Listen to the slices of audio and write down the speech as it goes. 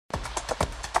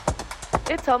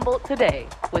It's Humboldt Today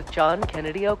with John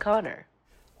Kennedy O'Connor.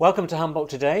 Welcome to Humboldt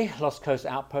Today, Lost Coast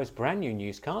Outpost brand new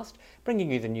newscast, bringing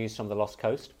you the news from the Lost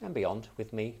Coast and beyond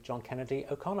with me, John Kennedy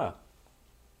O'Connor.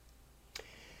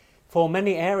 For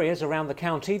many areas around the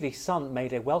county, the sun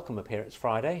made a welcome appearance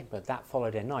Friday, but that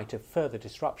followed a night of further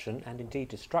disruption and indeed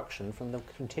destruction from the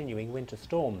continuing winter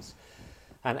storms.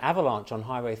 An avalanche on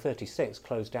Highway 36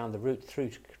 closed down the route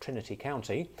through Trinity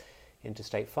County.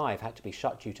 Interstate 5 had to be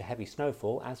shut due to heavy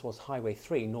snowfall, as was Highway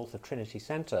 3 north of Trinity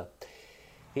Centre.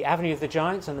 The Avenue of the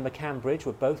Giants and the McCann Bridge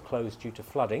were both closed due to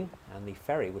flooding, and the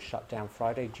ferry was shut down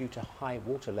Friday due to high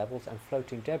water levels and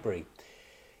floating debris.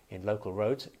 In local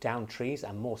roads, downed trees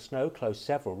and more snow closed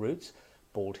several routes.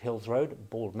 Bald Hills Road,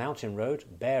 Bald Mountain Road,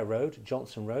 Bear Road,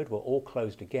 Johnson Road were all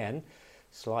closed again.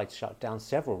 Slides shut down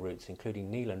several routes,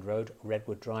 including Neeland Road,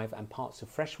 Redwood Drive and parts of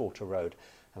Freshwater Road,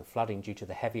 and flooding due to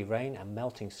the heavy rain and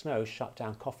melting snow shut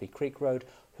down Coffee Creek Road,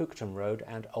 Hookton Road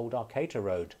and Old Arcata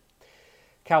Road.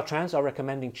 Caltrans are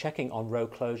recommending checking on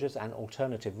road closures and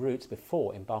alternative routes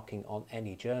before embarking on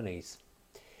any journeys.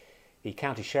 The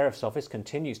County Sheriff's Office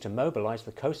continues to mobilise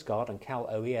the Coast Guard and Cal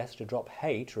OES to drop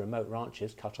hay to remote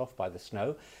ranches cut off by the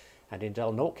snow, and in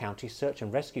Del Norte County, search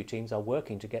and rescue teams are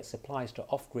working to get supplies to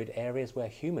off-grid areas where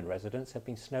human residents have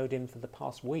been snowed in for the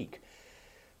past week.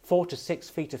 4 to 6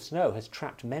 feet of snow has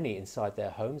trapped many inside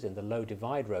their homes in the Low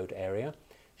Divide Road area.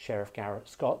 Sheriff Garrett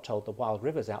Scott told the Wild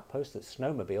Rivers Outpost that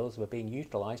snowmobiles were being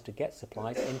utilised to get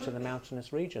supplies into the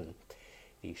mountainous region.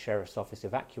 The Sheriff's Office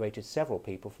evacuated several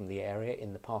people from the area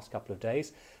in the past couple of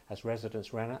days as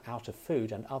residents ran out of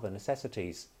food and other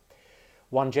necessities.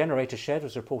 One generator shed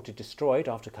was reported destroyed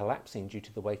after collapsing due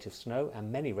to the weight of snow,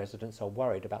 and many residents are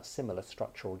worried about similar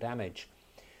structural damage.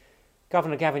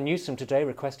 Governor Gavin Newsom today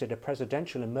requested a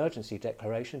presidential emergency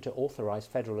declaration to authorise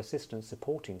federal assistance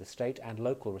supporting the state and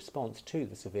local response to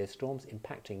the severe storms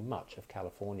impacting much of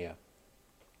California.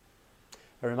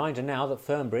 A reminder now that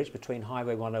Fernbridge between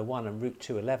Highway 101 and Route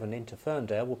 211 into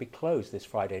Ferndale will be closed this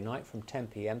Friday night from 10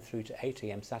 p.m. through to 8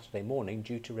 a.m. Saturday morning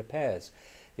due to repairs.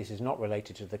 This is not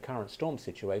related to the current storm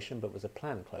situation, but was a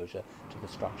planned closure to the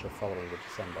structure following the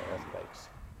December earthquakes.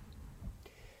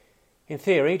 In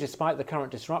theory, despite the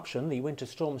current disruption, the winter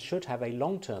storms should have a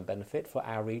long-term benefit for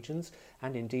our regions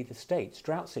and indeed the state's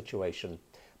drought situation.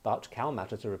 But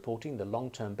CalMatters are reporting the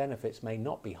long-term benefits may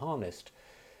not be harnessed.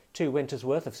 2 winters'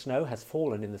 worth of snow has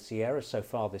fallen in the Sierras so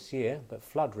far this year, but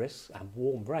flood risks and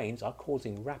warm rains are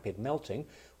causing rapid melting,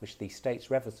 which the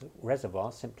state's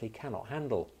reservoirs simply cannot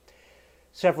handle.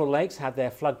 Several lakes had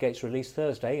their floodgates released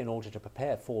Thursday in order to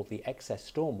prepare for the excess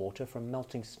stormwater from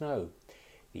melting snow.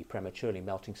 The prematurely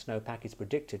melting snowpack is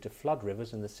predicted to flood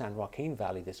rivers in the San Joaquin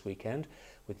Valley this weekend,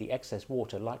 with the excess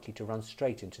water likely to run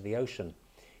straight into the ocean.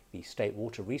 The State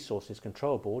Water Resources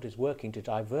Control Board is working to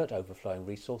divert overflowing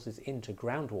resources into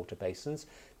groundwater basins.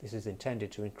 This is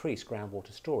intended to increase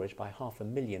groundwater storage by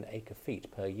 500,000 acre-feet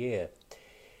per year.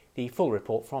 The full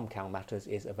report from CalMatters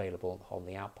is available on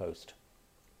the Outpost.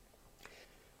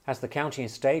 As the county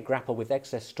and state grapple with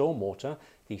excess stormwater,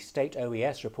 the state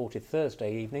OES reported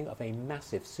Thursday evening of a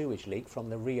massive sewage leak from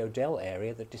the Rio Dell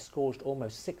area that disgorged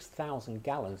almost 6,000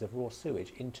 gallons of raw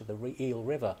sewage into the Eel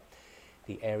River.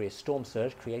 The area's storm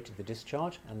surge created the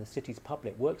discharge, and the city's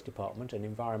Public Works Department and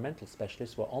environmental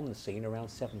specialists were on the scene around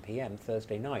 7 p.m.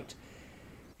 Thursday night.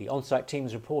 The on-site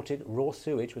teams reported raw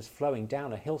sewage was flowing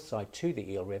down a hillside to the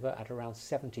Eel River at around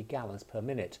 70 gallons per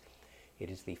minute. It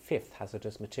is the 5th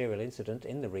hazardous material incident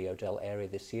in the Rio Dell area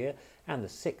this year and the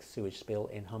 6th sewage spill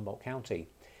in Humboldt County.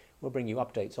 We'll bring you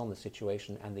updates on the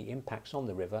situation and the impacts on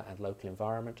the river and local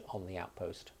environment on the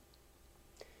Outpost.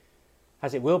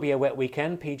 As it will be a wet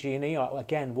weekend, PG&E are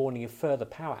again warning of further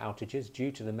power outages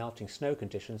due to the melting snow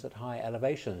conditions at higher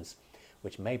elevations,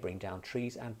 which may bring down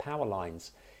trees and power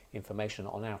lines. Information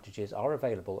on outages are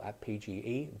available at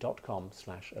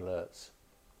pge.com/alerts.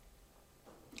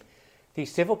 The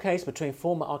civil case between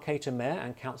former Arcata Mayor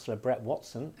and Councillor Brett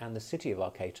Watson and the City of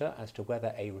Arcata as to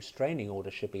whether a restraining order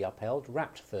should be upheld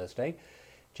wrapped Thursday.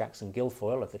 Jackson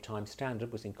Guilfoyle of the Times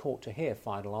Standard was in court to hear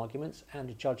final arguments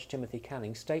and Judge Timothy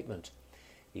Canning's statement.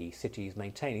 The city is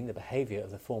maintaining the behaviour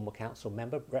of the former council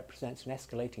member represents an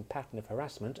escalating pattern of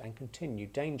harassment and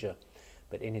continued danger.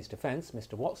 But in his defence,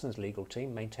 Mr Watson's legal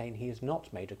team maintain he has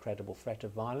not made a credible threat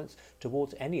of violence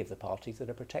towards any of the parties that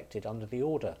are protected under the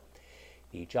order.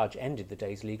 The judge ended the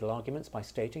day's legal arguments by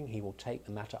stating he will take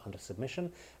the matter under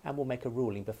submission and will make a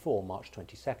ruling before March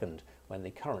 22nd, when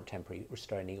the current temporary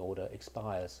restraining order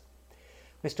expires.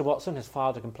 Mr Watson has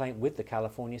filed a complaint with the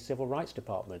California Civil Rights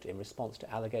Department in response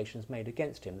to allegations made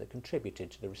against him that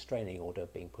contributed to the restraining order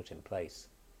being put in place.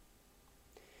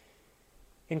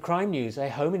 In crime news, a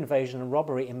home invasion and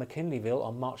robbery in McKinleyville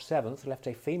on March 7th left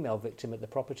a female victim at the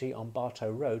property on Bartow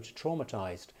Road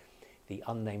traumatised. The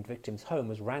unnamed victim's home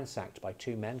was ransacked by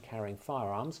two men carrying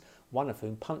firearms, one of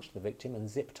whom punched the victim and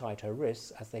zip-tied her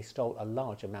wrists as they stole a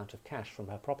large amount of cash from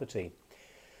her property.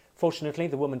 Fortunately,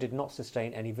 the woman did not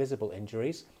sustain any visible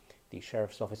injuries. The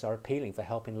Sheriff's Office are appealing for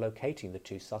help in locating the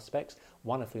two suspects,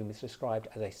 one of whom is described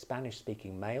as a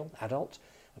Spanish-speaking male adult,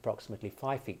 approximately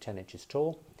 5 feet 10 inches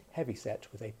tall, heavy-set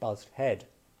with a buzzed head.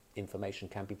 Information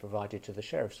can be provided to the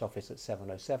Sheriff's Office at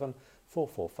 707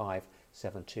 445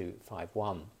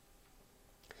 7251.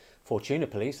 Fortuna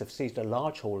police have seized a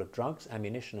large haul of drugs,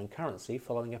 ammunition and currency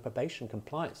following a probation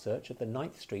compliance search at the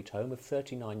 9th Street home of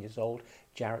 39-year-old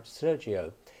Jarrett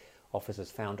Sergio. Officers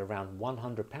found around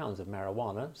 £100 of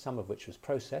marijuana, some of which was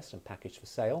processed and packaged for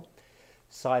sale.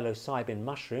 Psilocybin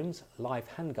mushrooms, live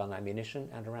handgun ammunition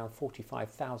and around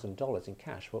 $45,000 in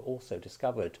cash were also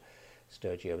discovered.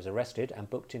 Sturgio was arrested and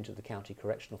booked into the county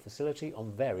correctional facility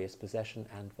on various possession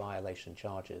and violation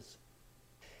charges.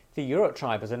 The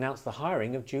Eurotribe has announced the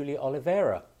hiring of Julia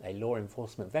Oliveira, a law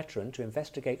enforcement veteran, to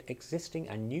investigate existing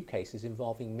and new cases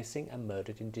involving missing and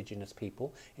murdered Indigenous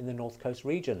people in the North Coast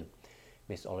region.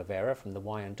 Miss Oliveira from the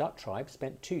Wyandot tribe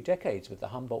spent 2 decades with the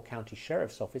Humboldt County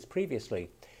Sheriff's Office previously.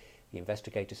 The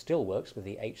investigator still works with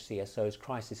the HCSO's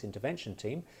Crisis Intervention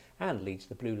Team and leads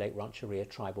the Blue Lake Rancheria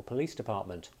Tribal Police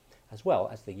Department, as well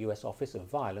as the US Office of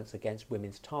Violence Against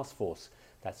Women's Task Force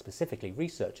that specifically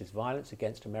researches violence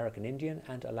against American Indian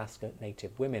and Alaska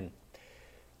Native women.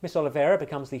 Miss Oliveira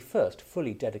becomes the first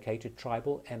fully dedicated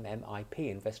tribal MMIP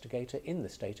investigator in the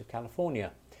state of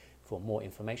California. For more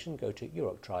information, go to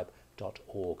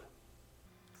eurotribe.org.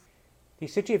 The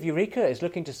City of Eureka is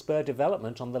looking to spur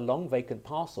development on the long vacant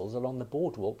parcels along the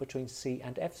boardwalk between C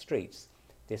and F Streets.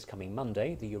 This coming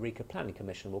Monday, the Eureka Planning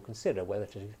Commission will consider whether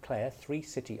to declare 3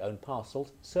 city-owned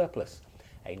parcels surplus,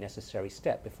 a necessary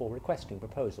step before requesting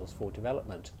proposals for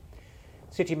development.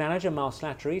 City Manager Miles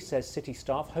Slattery says city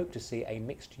staff hope to see a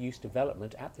mixed-use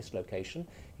development at this location,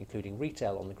 including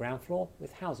retail on the ground floor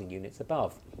with housing units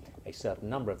above. A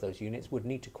certain number of those units would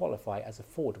need to qualify as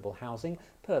affordable housing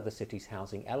per the city's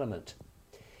housing element.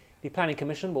 The Planning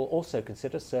Commission will also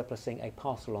consider surplusing a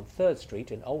parcel on 3rd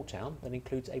Street in Old Town that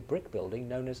includes a brick building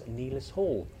known as Neelis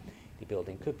Hall. The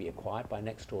building could be acquired by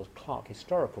next door's Clark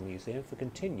Historical Museum for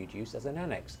continued use as an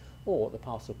annex, or the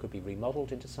parcel could be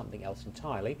remodelled into something else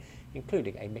entirely,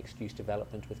 including a mixed-use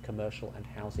development with commercial and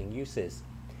housing uses.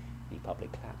 The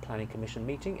Public Planning Commission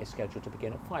meeting is scheduled to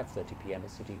begin at 5:30 p.m. at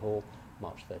City Hall,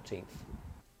 March 13th.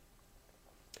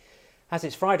 As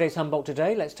it's Friday's Humboldt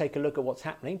Today, let's take a look at what's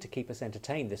happening to keep us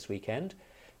entertained this weekend.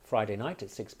 Friday night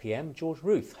at 6 p.m, George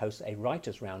Ruth hosts a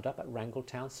writers' roundup at Wrangell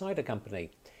Town Cider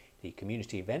Company. The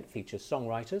community event features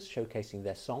songwriters showcasing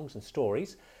their songs and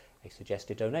stories. A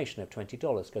suggested donation of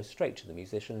 $20 goes straight to the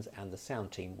musicians and the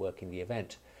sound team working the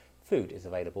event. Food is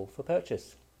available for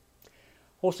purchase.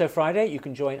 Also Friday, you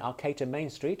can join Arcata Main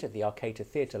Street at the Arcata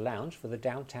Theatre Lounge for the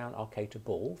Downtown Arcata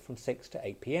Ball from 6 to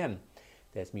 8 p.m.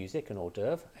 There's music and hors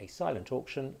d'oeuvre, a silent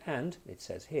auction and, it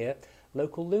says here,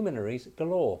 local luminaries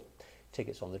galore.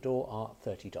 Tickets on the door are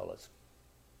 $30.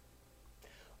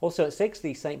 Also at 6,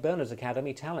 the St Bernard's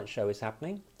Academy Talent Show is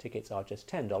happening. Tickets are just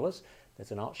 $10.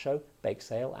 There's an art show, bake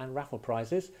sale and raffle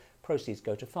prizes. Proceeds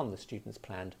go to fund the students'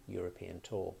 planned European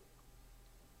tour.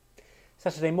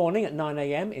 Saturday morning at 9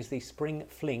 a.m. is the Spring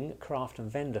Fling Craft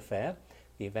and Vendor Fair.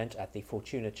 The event at the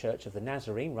Fortuna Church of the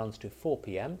Nazarene runs to 4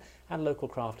 p.m. and local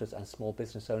crafters and small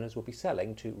business owners will be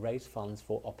selling to raise funds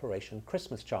for Operation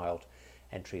Christmas Child.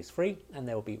 Entry is free and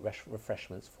there will be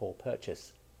refreshments for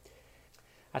purchase.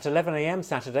 At 11 a.m.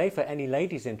 Saturday, for any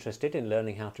ladies interested in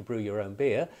learning how to brew your own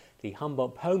beer, the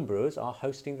Humboldt Homebrewers are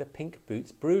hosting the Pink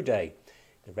Boots Brew Day.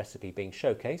 The recipe being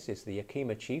showcased is the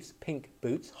Yakima Chiefs Pink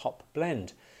Boots Hop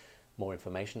Blend. More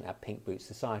information at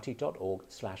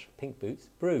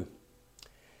pinkbootssociety.org/pinkbootsbrew.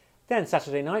 Then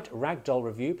Saturday night, Ragdoll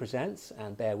Review presents,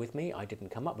 and bear with me, I didn't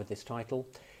come up with this title,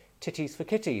 Titties for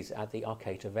Kitties at the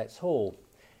Arcata Vets Hall.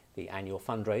 The annual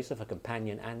fundraiser for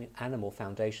Companion Animal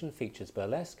Foundation features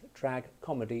burlesque, drag,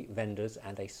 comedy, vendors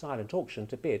and a silent auction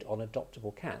to bid on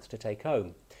adoptable cats to take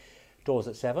home. Doors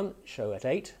at 7, show at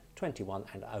 8, 21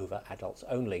 and over adults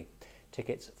only.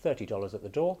 Tickets $30 at the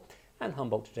door, and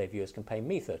Humboldt Today viewers can pay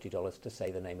me $30 to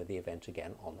say the name of the event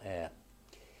again on air.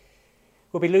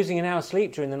 We'll be losing an hour's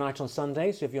sleep during the night on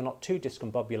Sunday, so if you're not too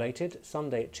discombobulated,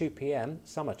 Sunday at 2 p.m,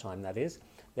 summertime that is,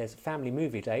 there's Family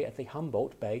Movie Day at the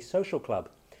Humboldt Bay Social Club.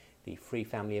 The free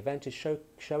family event is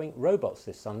showing Robots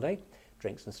this Sunday.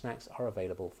 Drinks and snacks are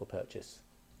available for purchase.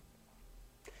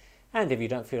 And if you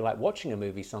don't feel like watching a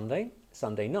movie Sunday,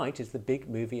 Sunday night is the big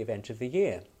movie event of the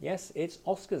year. Yes, it's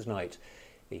Oscars night.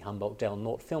 The Humboldt Del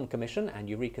Norte Film Commission and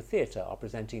Eureka Theatre are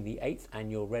presenting the 8th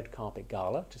annual Red Carpet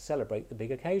Gala to celebrate the big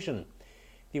occasion.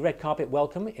 The red carpet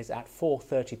welcome is at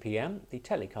 4:30 p.m. The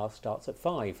telecast starts at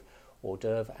 5. Hors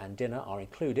d'oeuvre and dinner are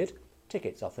included.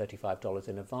 Tickets are $35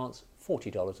 in advance,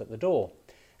 $40 at the door.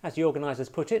 As the organisers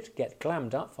put it, get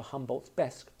glammed up for Humboldt's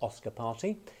best Oscar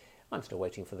party. I'm still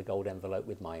waiting for the gold envelope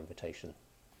with my invitation.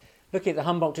 Looking at the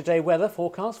Humboldt Today weather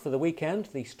forecast for the weekend,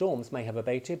 the storms may have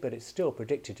abated, but it's still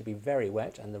predicted to be very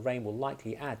wet, and the rain will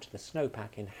likely add to the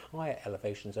snowpack in higher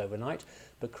elevations overnight,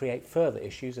 but create further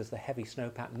issues as the heavy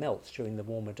snowpack melts during the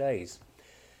warmer days.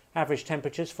 Average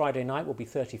temperatures Friday night will be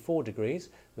 34 degrees,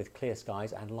 with clear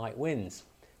skies and light winds.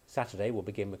 Saturday will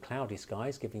begin with cloudy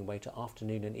skies, giving way to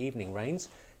afternoon and evening rains.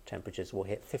 Temperatures will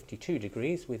hit 52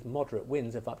 degrees, with moderate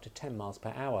winds of up to 10 miles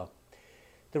per hour.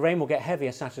 The rain will get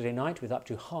heavier Saturday night with up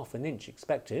to ½ an inch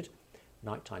expected.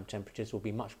 Nighttime temperatures will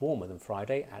be much warmer than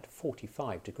Friday at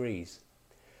 45 degrees.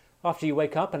 After you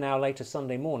wake up an hour later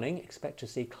Sunday morning, expect to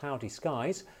see cloudy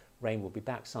skies. Rain will be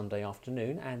back Sunday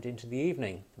afternoon and into the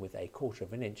evening with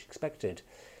 ½ an inch expected.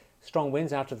 Strong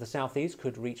winds out of the southeast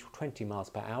could reach 20 miles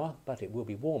per hour, but it will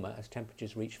be warmer as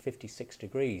temperatures reach 56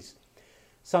 degrees.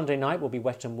 Sunday night will be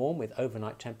wet and warm with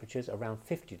overnight temperatures around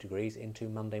 50 degrees into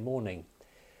Monday morning.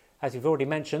 As we've already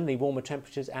mentioned, the warmer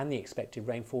temperatures and the expected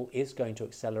rainfall is going to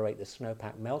accelerate the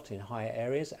snowpack melt in higher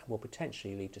areas and will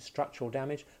potentially lead to structural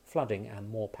damage, flooding and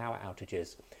more power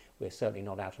outages. We're certainly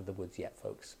not out of the woods yet,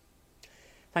 folks.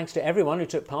 Thanks to everyone who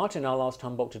took part in our last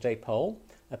Humboldt Today poll.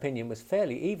 Opinion was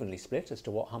fairly evenly split as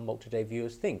to what Humboldt Today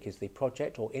viewers think is the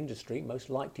project or industry most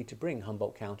likely to bring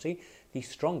Humboldt County the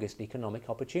strongest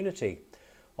economic opportunity.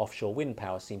 Offshore wind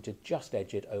power seemed to just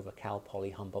edge it over Cal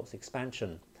Poly Humboldt's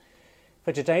expansion.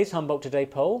 For today's Humboldt Today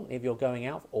poll, if you're going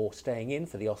out or staying in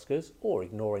for the Oscars or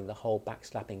ignoring the whole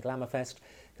backslapping Glamourfest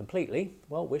completely,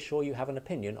 well, we're sure you have an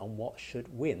opinion on what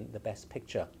should win the Best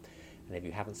Picture. And if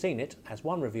you haven't seen it, as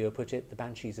one reviewer put it, The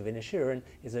Banshees of Inisherin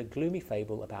is a gloomy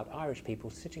fable about Irish people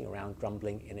sitting around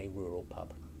grumbling in a rural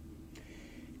pub.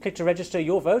 Click to register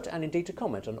your vote and indeed to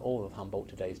comment on all of Humboldt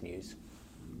Today's news.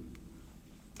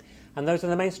 And those are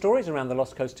the main stories around the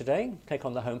Lost Coast today. Click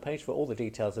on the homepage for all the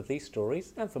details of these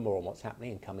stories and for more on what's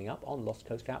happening and coming up on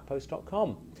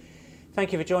lostcoastoutpost.com.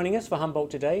 Thank you for joining us for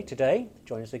Humboldt Today.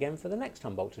 Join us again for the next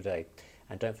Humboldt Today.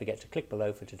 And don't forget to click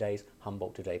below for today's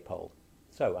Humboldt Today poll.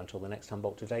 So until the next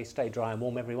Humboldt Today, stay dry and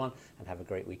warm everyone and have a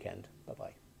great weekend.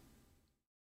 Bye-bye.